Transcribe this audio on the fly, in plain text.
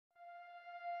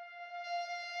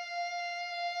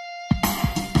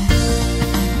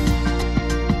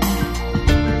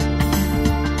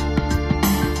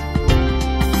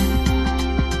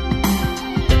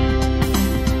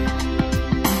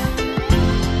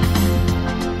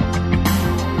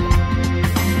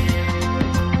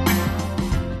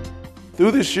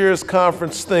Through this year's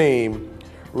conference theme,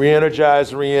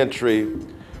 Re-Energize Reentry,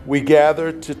 we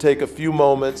gathered to take a few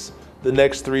moments the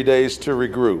next 3 days to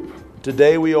regroup.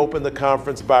 Today we open the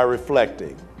conference by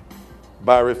reflecting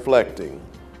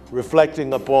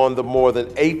upon the more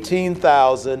than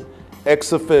 18,000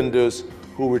 ex-offenders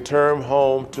who return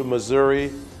home to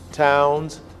Missouri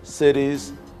towns,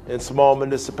 cities, and small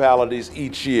municipalities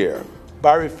each year.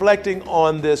 By reflecting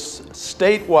on this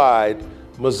statewide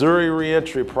Missouri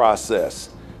reentry process,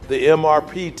 the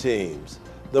MRP teams,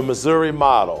 the Missouri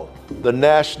model, the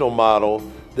national model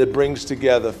that brings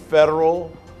together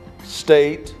federal,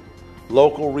 state,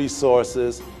 local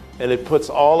resources, and it puts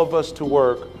all of us to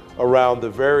work around the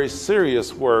very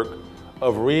serious work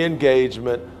of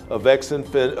re-engagement of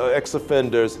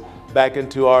ex-offenders back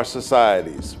into our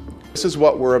societies. This is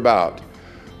what we're about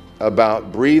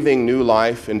breathing new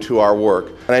life into our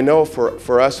work. And I know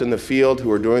for us in the field who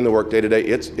are doing the work day to day,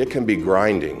 it can be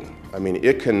grinding. I mean,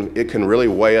 it can really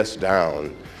weigh us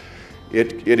down.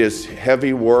 It is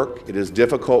heavy work, it is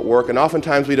difficult work, and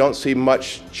oftentimes we don't see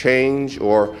much change,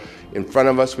 or in front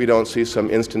of us we don't see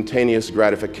some instantaneous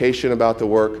gratification about the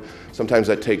work. Sometimes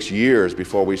that takes years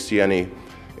before we see any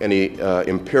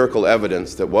empirical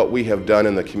evidence that what we have done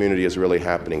in the community is really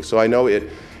happening. So I know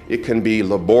it can be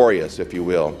laborious, if you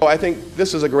will. I think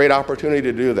this is a great opportunity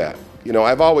to do that. You know,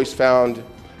 I've always found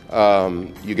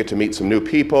you get to meet some new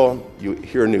people, you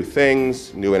hear new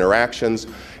things, new interactions,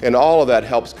 and all of that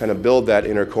helps kind of build that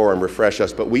inner core and refresh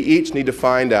us. But we each need to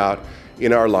find out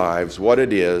in our lives what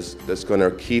it is that's going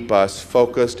to keep us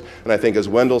focused, and I think, as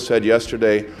Wendell said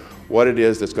yesterday, what it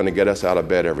is that's going to get us out of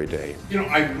bed every day. You know,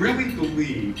 I really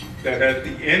believe that at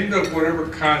the end of whatever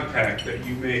contact that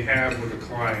you may have with a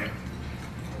client,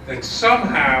 that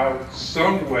somehow,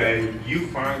 some way, you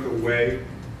find a way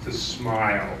to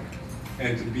smile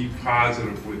and to be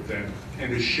positive with them, and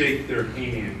to shake their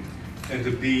hand, and to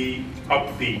be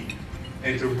upbeat,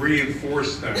 and to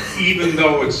reinforce them, even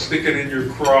though it's sticking in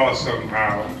your craw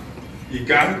somehow. You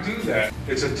gotta do that.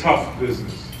 It's a tough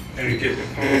business, and it gets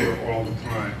harder all the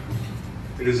time.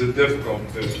 It is a difficult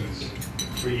business.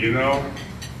 But you know,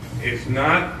 if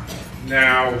not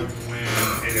now, when,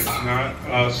 and if not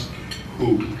us,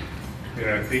 who? And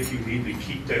I think you need to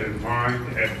keep that in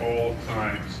mind at all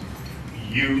times.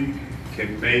 You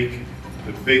can make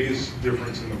the biggest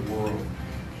difference in the world.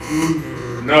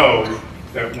 You know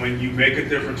that when you make a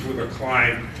difference with a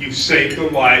client, you saved the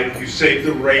life, you saved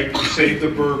the rape, you saved the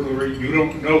burglary. You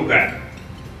don't know that,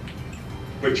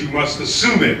 but you must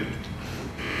assume it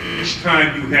each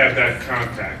time you have that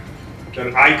contact,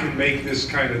 that I can make this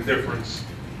kind of difference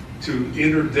to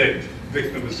interdict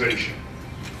victimization.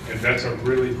 And that's a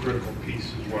really critical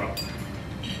piece as well.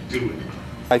 Do it.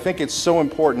 I think it's so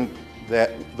important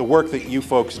that the work that you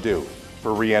folks do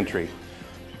for reentry.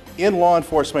 In law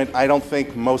enforcement, I don't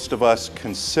think most of us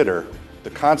consider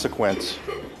the consequence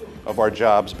of our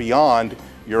jobs beyond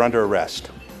you're under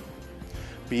arrest,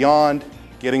 beyond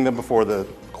getting them before the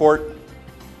court,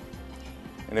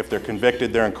 and if they're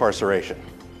convicted, their incarceration.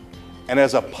 And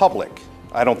as a public,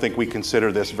 I don't think we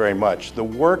consider this very much. The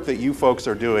work that you folks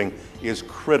are doing is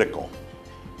critical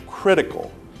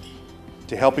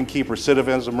to helping keep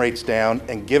recidivism rates down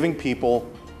and giving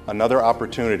people another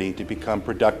opportunity to become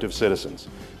productive citizens.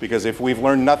 Because if we've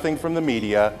learned nothing from the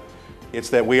media, it's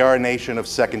that we are a nation of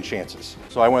second chances.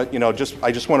 So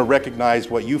I just want to recognize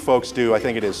what you folks do. I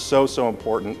think it is so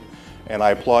important, and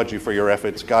I applaud you for your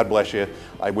efforts. God bless you.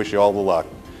 I wish you all the luck.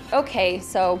 Okay,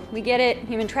 so we get it.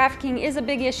 Human trafficking is a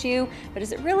big issue, but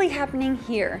is it really happening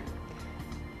here?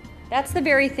 That's the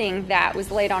very thing that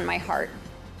was laid on my heart.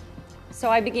 So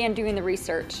I began doing the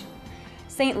research.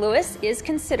 St. Louis is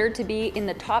considered to be in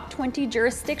the top 20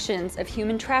 jurisdictions of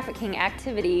human trafficking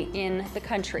activity in the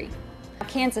country.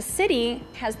 Kansas City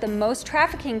has the most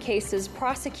trafficking cases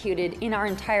prosecuted in our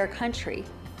entire country.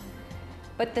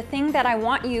 But the thing that I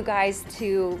want you guys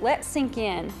to let sink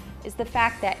in is the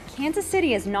fact that Kansas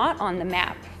City is not on the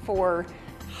map for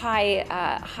high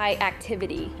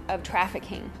activity of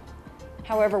trafficking.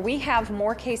 However, we have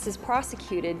more cases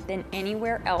prosecuted than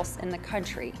anywhere else in the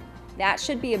country. That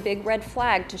should be a big red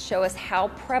flag to show us how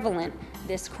prevalent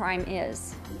this crime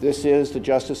is. This is the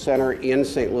Justice Center in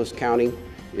St. Louis County.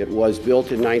 It was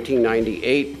built in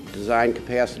 1998, design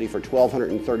capacity for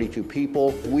 1,232 people.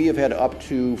 We have had up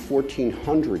to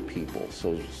 1,400 people,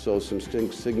 so some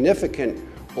significant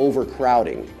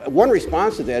overcrowding. One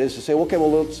response to that is to say, okay,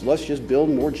 well, let's just build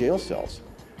more jail cells.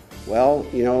 Well,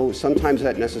 you know, sometimes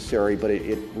that's necessary, but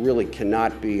it really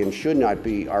cannot be and should not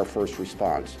be our first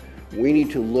response. We need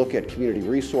to look at community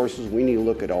resources, we need to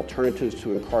look at alternatives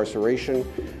to incarceration,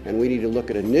 and we need to look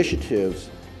at initiatives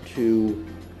to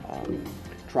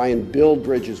try and build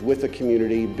bridges with the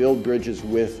community, build bridges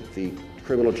with the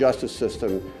criminal justice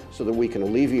system so that we can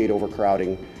alleviate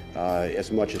overcrowding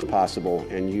as much as possible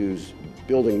and use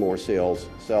building more cells,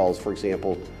 for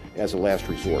example, as a last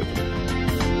resort.